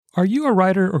Are you a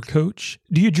writer or coach?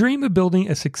 Do you dream of building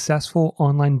a successful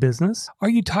online business? Are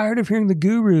you tired of hearing the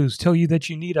gurus tell you that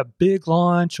you need a big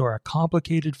launch or a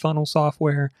complicated funnel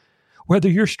software? Whether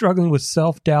you're struggling with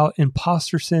self-doubt,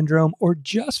 imposter syndrome, or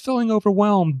just feeling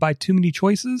overwhelmed by too many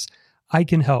choices, I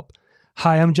can help.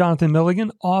 Hi, I'm Jonathan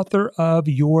Milligan, author of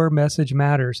Your Message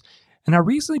Matters. And I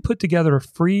recently put together a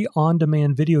free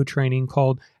on-demand video training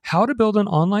called How to Build an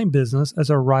Online Business as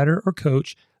a Writer or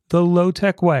Coach the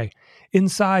Low-Tech Way.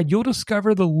 Inside, you'll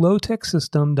discover the low-tech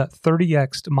system that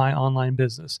 30x'd my online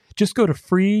business. Just go to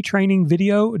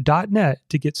freetrainingvideo.net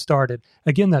to get started.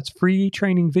 Again, that's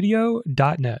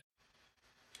freetrainingvideo.net.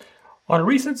 On a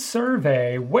recent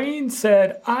survey, Wayne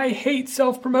said, "I hate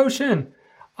self-promotion.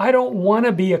 I don't want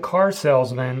to be a car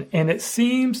salesman, and it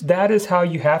seems that is how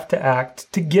you have to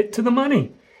act to get to the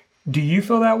money." Do you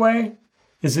feel that way?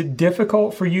 Is it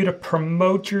difficult for you to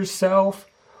promote yourself?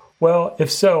 Well, if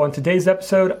so, on today's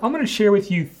episode, I'm going to share with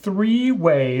you 3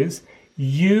 ways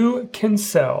you can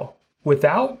sell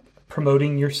without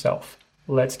promoting yourself.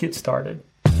 Let's get started.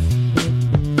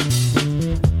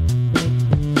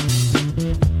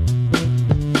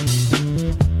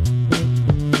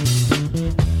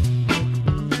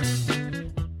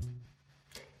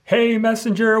 Hey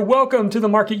Messenger, welcome to the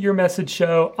Market Your Message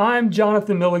Show. I'm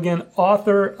Jonathan Milligan,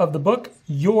 author of the book,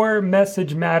 Your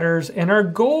Message Matters, and our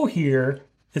goal here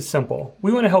is simple.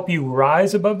 We want to help you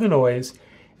rise above the noise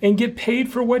and get paid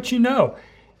for what you know.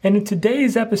 And in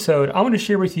today's episode, I want to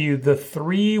share with you the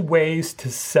 3 ways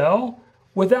to sell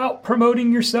without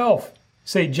promoting yourself.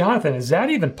 Say, Jonathan, is that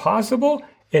even possible?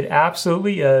 It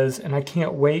absolutely is, and I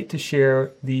can't wait to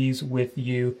share these with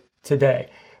you today.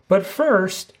 But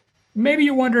first, maybe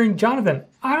you're wondering, Jonathan,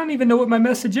 I don't even know what my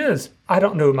message is. I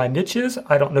don't know who my niche is.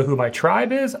 I don't know who my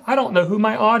tribe is. I don't know who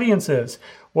my audience is.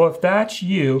 Well, if that's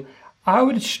you, I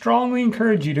would strongly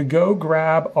encourage you to go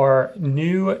grab our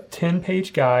new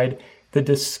 10-page guide, the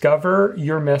Discover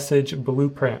Your Message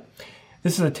Blueprint.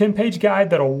 This is a 10-page guide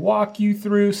that'll walk you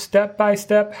through step by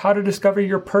step how to discover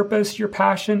your purpose, your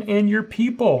passion, and your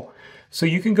people. So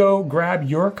you can go grab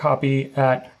your copy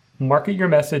at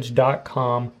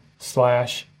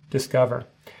marketyourmessage.com/discover.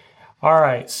 All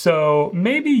right, so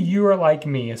maybe you are like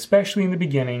me, especially in the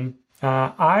beginning.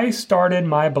 I started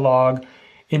my blog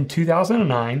in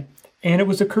 2009. And it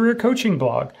was a career coaching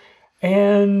blog.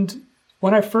 And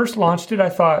when I first launched it, I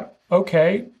thought,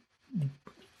 okay,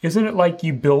 isn't it like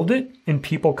you build it and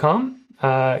people come?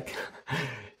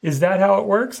 Is that how it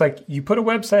works? Like you put a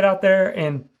website out there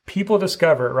and people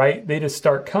discover it, right? They just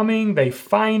start coming, they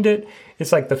find it.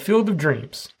 It's like the field of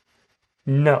dreams.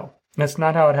 No, that's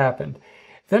not how it happened.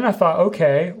 Then I thought,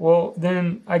 okay, well,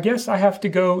 then I guess I have to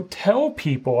go tell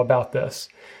people about this.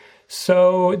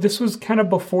 So this was kind of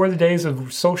before the days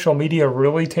of social media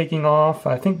really taking off.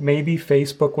 I think maybe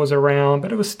Facebook was around,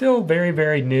 but it was still very,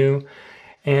 very new.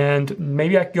 And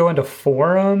maybe I could go into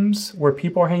forums where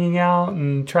people are hanging out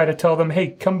and try to tell them,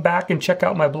 hey, come back and check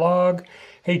out my blog.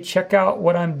 Hey, check out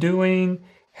what I'm doing.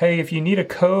 Hey, if you need a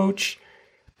coach.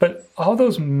 But all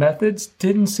those methods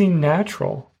didn't seem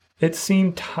natural. It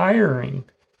seemed tiring.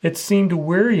 It seemed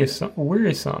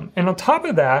wearisome. And on top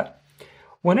of that,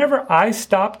 whenever I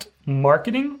stopped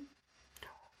marketing,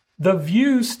 the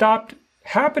views stopped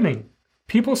happening.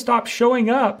 People stopped showing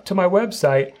up to my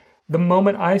website the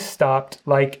moment I stopped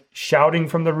shouting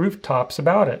from the rooftops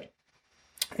about it.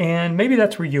 And maybe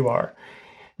that's where you are.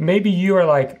 Maybe you are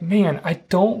like, man, I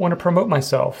don't want to promote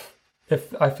myself.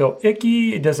 If I feel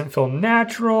icky, it doesn't feel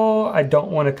natural. I don't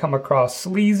want to come across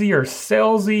sleazy or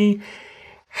salesy.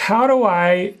 How do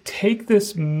I take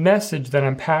this message that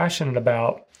I'm passionate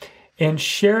about and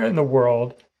share it in the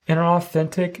world in an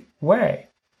authentic way?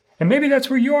 And maybe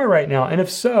that's where you are right now. And if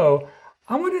so,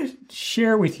 I want to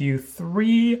share with you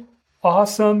 3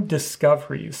 awesome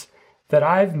discoveries that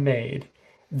I've made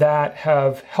that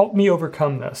have helped me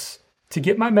overcome this to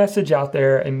get my message out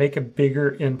there and make a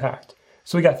bigger impact.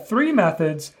 So we got 3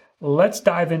 methods. Let's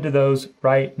dive into those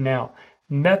right now.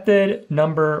 Method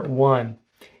number 1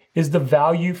 is the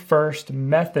value first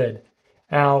method.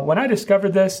 Now, when I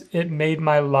discovered this, it made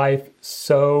my life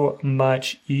so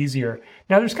much easier.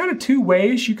 Now, there's kind of 2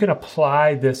 ways you can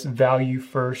apply this value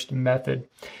first method.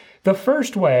 The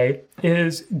first way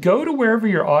is go to wherever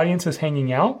your audience is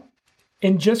hanging out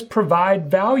and just provide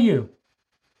value.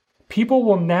 People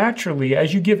will naturally,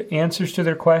 as you give answers to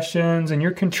their questions and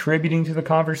you're contributing to the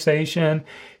conversation,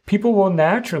 people will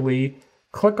naturally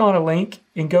click on a link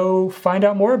and go find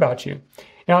out more about you.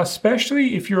 Now,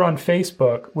 especially if you're on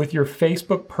Facebook with your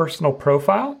Facebook personal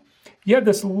profile, you have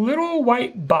this little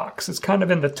white box. It's kind of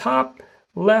in the top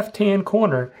left-hand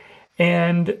corner,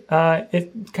 and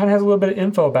it kind of has a little bit of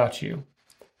info about you.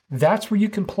 That's where you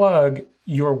can plug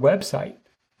your website.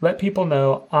 Let people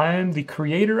know I'm the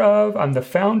creator of, I'm the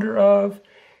founder of.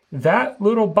 That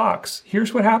little box,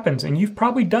 here's what happens. And you've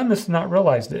probably done this and not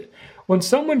realized it. When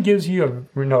someone gives you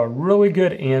a really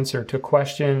good answer to a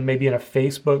question, maybe in a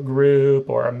Facebook group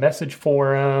or a message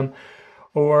forum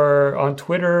or on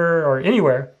Twitter or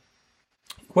anywhere,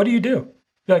 what do? You're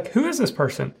like, who is this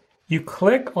person? You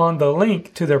click on the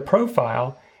link to their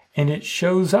profile and it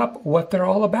shows up what they're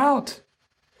all about.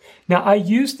 Now, I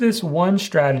used this one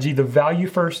strategy, the value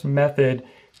first method,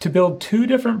 to build 2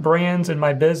 different brands in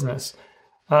my business.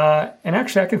 And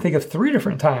actually, I can think of 3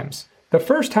 different times. The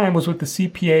first time was with the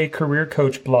CPA Career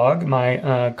Coach blog,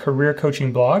 my career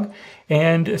coaching blog.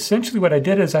 And essentially what I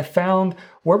did is I found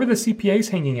where were the CPAs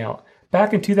hanging out.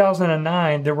 Back in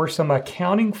 2009, there were some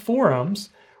accounting forums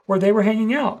where they were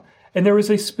hanging out. And there was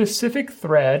a specific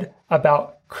thread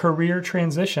about career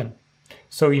transition.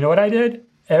 So you know what I did?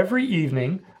 Every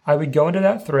evening, I would go into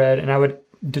that thread and I would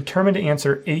determine to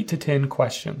answer 8 to 10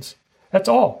 questions. That's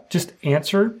all. Just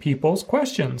answer people's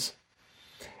questions.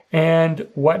 And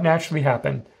what naturally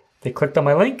happened? They clicked on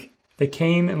my link. They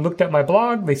came and looked at my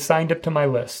blog. They signed up to my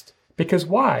list. Because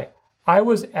why? I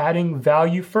was adding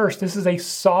value first. This is a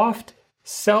soft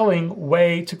selling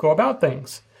way to go about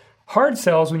things. Hard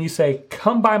sell is when you say,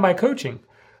 come buy my coaching.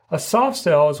 A soft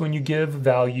sell is when you give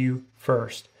value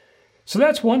first. So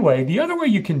that's one way. The other way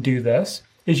you can do this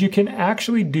is you can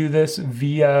actually do this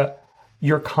via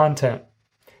your content.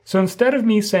 So instead of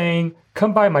me saying,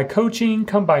 come buy my coaching,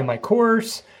 come buy my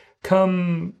course,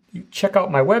 come check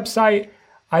out my website,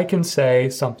 I can say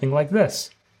something like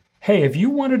this. Hey, if you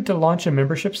wanted to launch a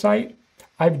membership site,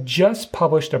 I've just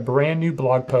published a brand new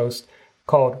blog post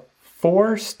called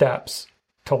 4 Steps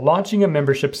to Launching a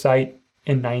Membership Site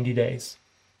in 90 Days.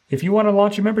 If you want to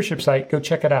launch a membership site, go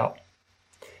check it out.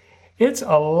 It's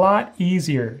a lot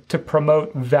easier to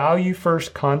promote value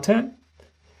first content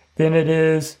than it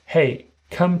is, hey,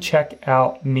 come check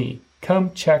out me.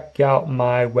 Come check out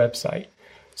my website.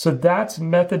 So that's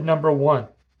method number 1.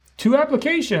 2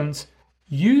 applications,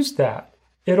 use that.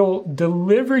 It'll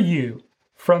deliver you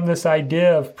from this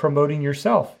idea of promoting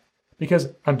yourself because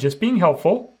I'm just being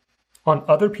helpful on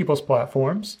other people's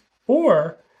platforms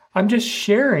or I'm just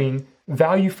sharing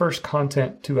value first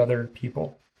content to other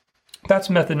people.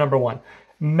 That's method number 1.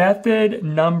 Method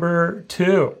number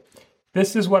 2.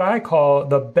 This is what I call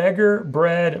the beggar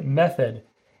bread method.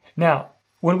 Now,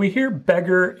 when we hear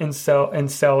beggar and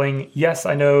selling, yes,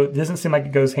 I know it doesn't seem like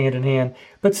it goes hand in hand,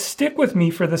 but stick with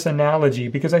me for this analogy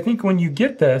because I think when you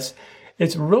get this,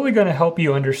 it's really going to help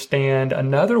you understand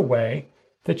another way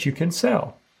that you can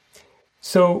sell.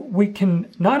 So we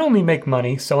can not only make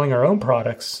money selling our own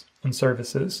products and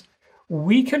services,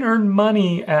 we can earn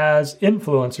money as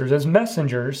influencers, as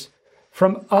messengers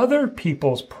from other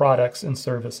people's products and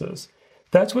services.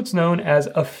 That's what's known as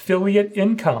affiliate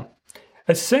income.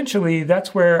 Essentially,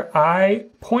 that's where I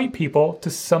point people to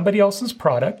somebody else's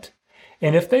product,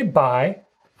 and if they buy,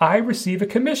 I receive a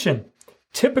commission.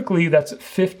 Typically, that's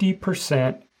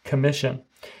 50% commission.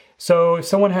 So if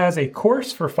someone has a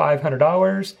course for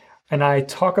 $500 and I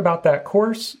talk about that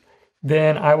course,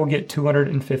 then I will get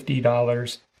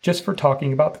 $250 just for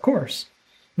talking about the course.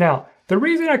 Now, the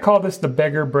reason I call this the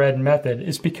beggar bread method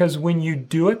is because when you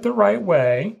do it the right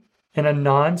way, in a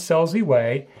non-salesy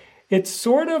way, it's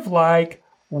sort of like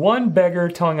one beggar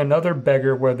telling another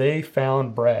beggar where they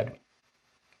found bread,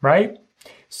 right?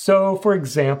 So, for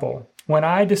example, when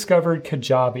I discovered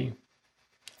Kajabi,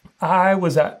 I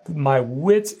was at my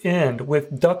wit's end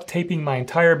with duct taping my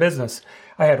entire business.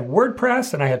 I had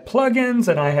WordPress and I had plugins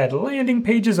and I had landing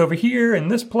pages over here and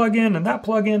this plugin and that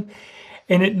plugin.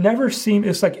 And it never seemed,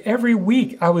 it's like every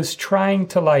week I was trying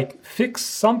to fix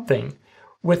something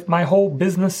with my whole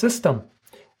business system.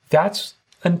 That's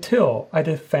until I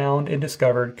found and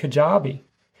discovered Kajabi,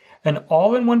 an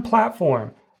all-in-one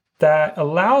platform that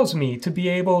allows me to be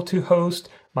able to host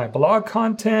my blog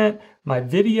content, my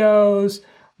videos,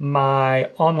 my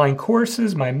online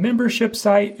courses, my membership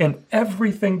site, and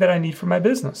everything that I need for my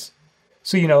business.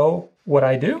 So you know what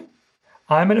I do?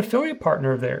 I'm an affiliate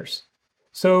partner of theirs.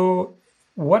 So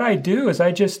what I do is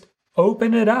I just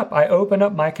open it up. I open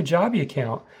up my Kajabi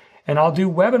account and I'll do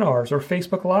webinars or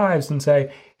Facebook Lives and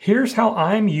say, here's how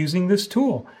I'm using this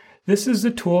tool. This is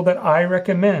the tool that I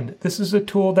recommend. This is a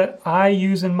tool that I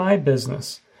use in my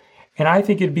business. And I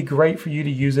think it'd be great for you to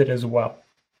use it as well.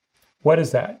 What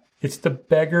is that? It's the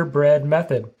beggar bread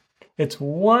method. It's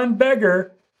one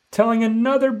beggar telling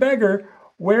another beggar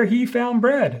where he found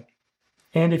bread.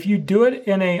 And if you do it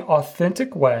in an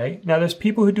authentic way, now there's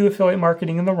people who do affiliate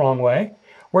marketing in the wrong way.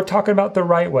 We're talking about the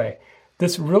right way.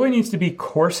 This really needs to be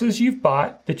courses you've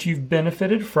bought that you've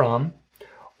benefited from,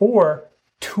 or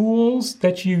tools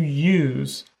that you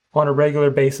use on a regular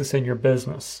basis in your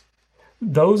business.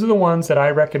 Those are the ones that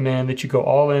I recommend that you go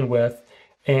all in with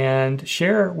and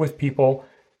share with people.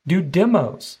 Do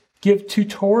demos, give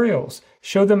tutorials,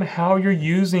 show them how you're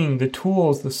using the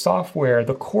tools, the software,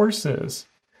 the courses,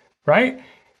 right?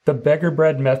 The beggar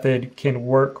bread method can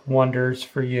work wonders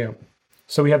for you.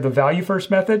 So we have the value first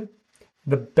method,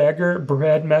 the beggar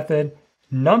bread method.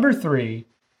 Number 3,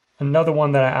 another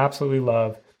one that I absolutely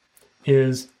love,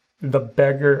 is the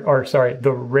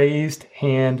raised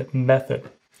hand method.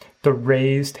 The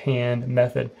raised hand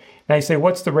method. Now you say,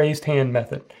 what's the raised hand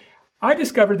method? I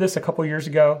discovered this a couple years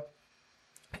ago.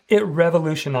 It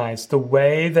revolutionized the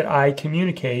way that I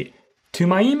communicate to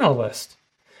my email list.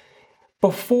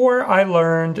 Before I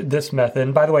learned this method,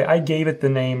 and by the way, I gave it the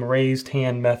name raised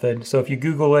hand method. So if you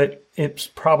Google it, it's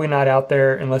probably not out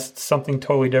there unless it's something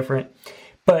totally different.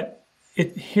 But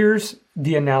here's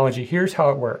the analogy. Here's how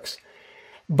it works.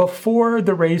 Before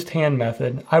the raised hand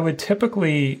method, I would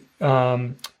typically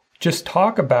just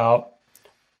talk about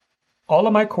all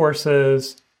of my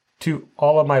courses to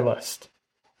all of my list.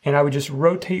 And I would just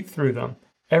rotate through them.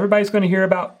 Everybody's going to hear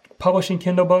about publishing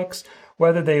Kindle books,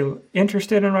 whether they're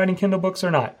interested in writing Kindle books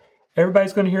or not.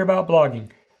 Everybody's going to hear about blogging.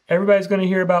 Everybody's going to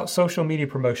hear about social media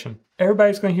promotion.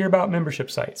 Everybody's going to hear about membership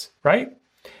sites, right?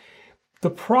 The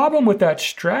problem with that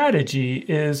strategy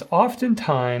is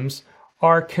oftentimes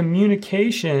our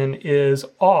communication is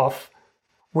off.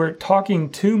 We're talking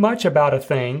too much about a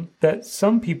thing that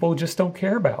some people just don't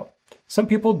care about. Some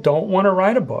people don't want to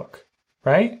write a book,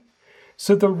 right?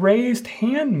 So the raised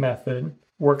hand method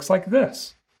works like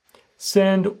this.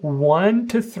 Send 1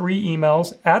 to 3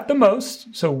 emails at the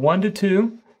most, so 1 to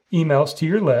 2 emails to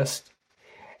your list,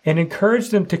 and encourage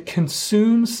them to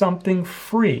consume something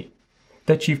free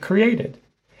that you've created.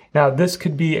 Now, this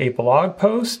could be a blog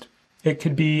post, it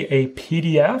could be a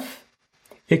PDF,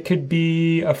 it could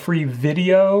be a free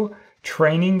video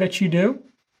training that you do.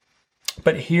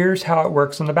 But here's how it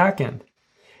works on the back end.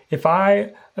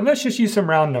 And let's just use some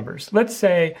round numbers. Let's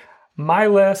say my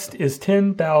list is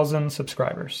 10,000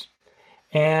 subscribers.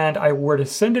 And I were to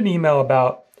send an email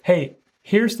about, hey,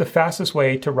 here's the fastest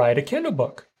way to write a Kindle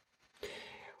book.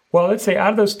 Well, let's say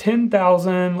out of those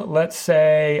 10,000, let's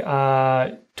say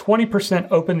 20%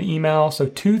 open the email. So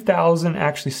 2,000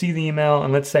 actually see the email.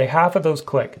 And let's say half of those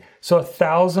click. So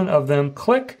 1,000 of them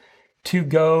click to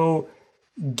go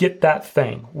get that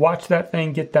thing, watch that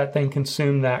thing, get that thing,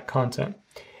 consume that content.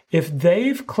 If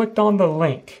they've clicked on the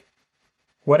link,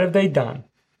 what have they done?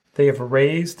 They have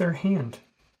raised their hand.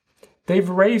 They've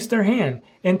raised their hand.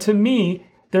 And to me,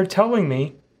 they're telling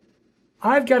me,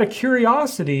 I've got a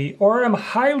curiosity or I'm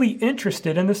highly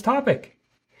interested in this topic.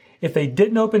 If they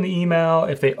didn't open the email,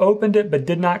 if they opened it but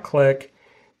did not click,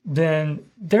 then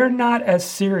they're not as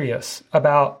serious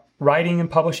about writing and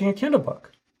publishing a Kindle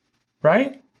book,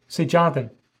 right? Say, Jonathan,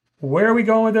 where are we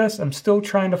going with this? I'm still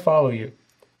trying to follow you.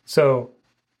 So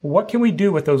what can we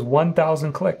do with those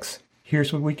 1,000 clicks?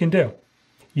 Here's what we can do.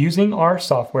 Using our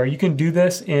software, you can do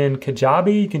this in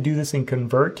Kajabi, you can do this in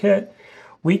ConvertKit.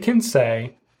 We can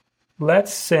say,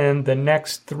 let's send the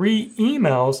next 3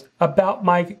 emails about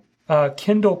my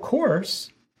Kindle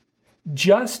course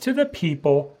just to the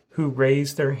people who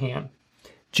raised their hand,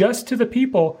 just to the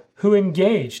people who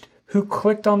engaged, who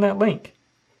clicked on that link.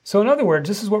 So in other words,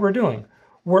 this is what we're doing.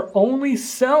 We're only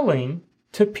selling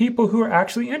to people who are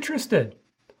actually interested.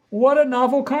 What a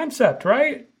novel concept,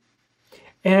 right?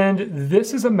 And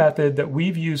this is a method that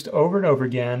we've used over and over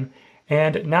again.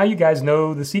 And now you guys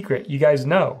know the secret. You guys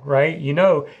know, right? You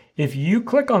know, if you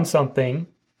click on something,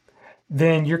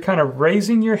 then you're kind of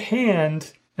raising your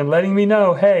hand and letting me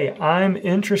know, hey, I'm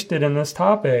interested in this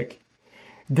topic.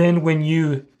 Then when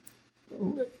you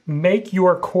make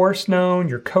your course known,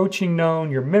 your coaching known,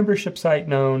 your membership site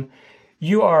known,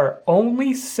 you are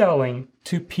only selling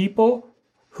to people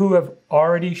who have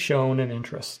already shown an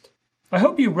interest. I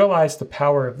hope you realize the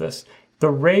power of this. The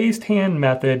raised hand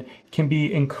method can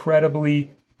be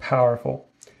incredibly powerful.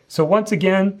 So once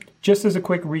again, just as a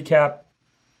quick recap,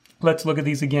 let's look at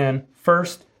these again.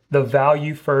 First, the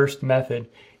value first method.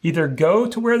 Either go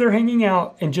to where they're hanging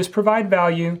out and just provide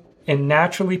value, and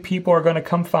naturally people are going to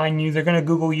come find you. They're going to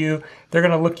Google you. They're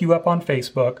going to look you up on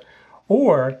Facebook.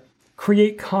 Or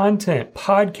create content,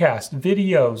 podcasts,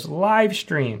 videos, live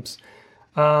streams,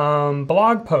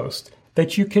 blog posts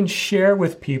that you can share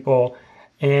with people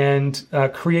and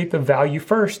create the value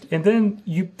first. And then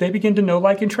they begin to know,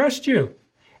 like, and trust you.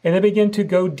 And they begin to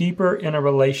go deeper in a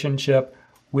relationship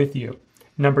with you.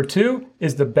 Number 2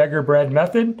 is the beggar bread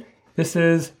method. This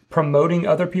is promoting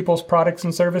other people's products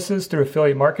and services through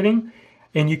affiliate marketing.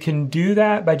 And you can do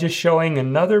that by just showing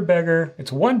another beggar,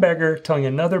 it's one beggar telling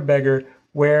another beggar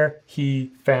where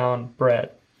he found bread.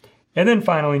 And then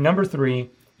finally, number 3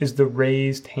 is the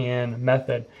raised hand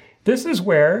method. This is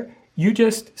where you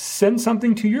just send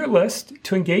something to your list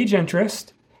to engage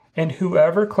interest, and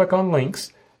whoever click on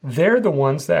links, they're the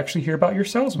ones that actually hear about your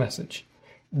sales message.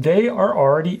 They are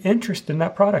already interested in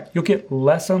that product. You'll get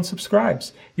less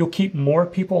unsubscribes. You'll keep more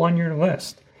people on your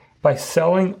list by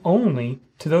selling only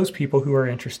to those people who are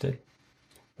interested.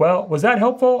 Well, was that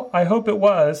helpful? I hope it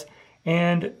was.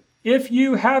 And if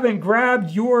you haven't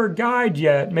grabbed your guide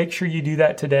yet, make sure you do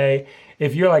that today.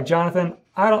 If you're like, Jonathan,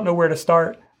 I don't know where to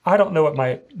start. I don't know what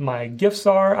my gifts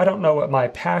are. I don't know what my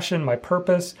passion, my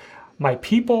purpose, my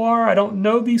people are. I don't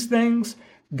know these things.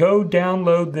 Go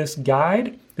download this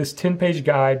guide, this 10-page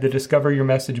guide, the Discover Your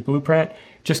Message Blueprint.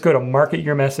 Just go to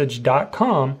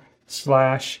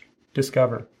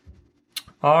marketyourmessage.com/discover.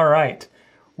 All right.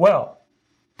 Well,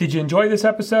 did you enjoy this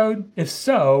episode? If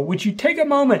so, would you take a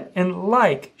moment and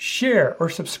like, share, or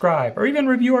subscribe, or even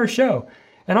review our show?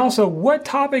 And also, what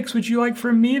topics would you like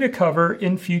for me to cover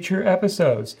in future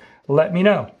episodes? Let me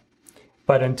know.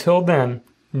 But until then,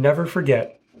 never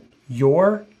forget,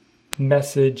 your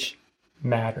message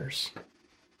matters.